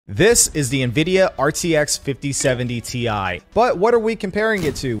This is the Nvidia RTX 5070 Ti, but what are we comparing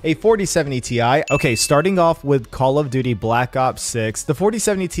it to? A 4070 Ti. Okay, starting off with Call of Duty Black Ops 6, the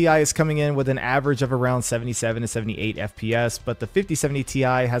 4070 Ti is coming in with an average of around 77 to 78 FPS, but the 5070 Ti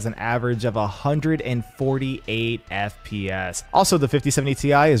has an average of 148 FPS. Also, the 5070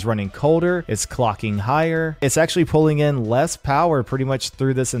 Ti is running colder, it's clocking higher, it's actually pulling in less power pretty much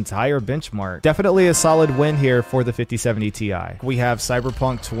through this entire benchmark. Definitely a solid win here for the 5070 Ti. We have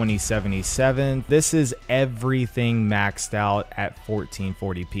Cyberpunk 2077. This is everything maxed out at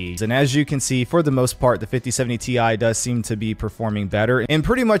 1440p. And as you can see, for the most part, the 5070 Ti does seem to be performing better in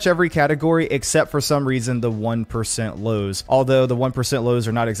pretty much every category, except for some reason the 1% lows. Although the 1% lows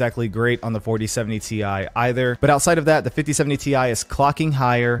are not exactly great on the 4070 Ti either. But outside of that, the 5070 Ti is clocking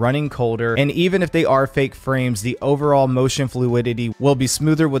higher, running colder, and even if they are fake frames, the overall motion fluidity will be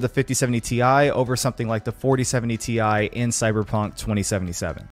smoother with the 5070 Ti over something like the 4070 Ti in Cyberpunk 2077.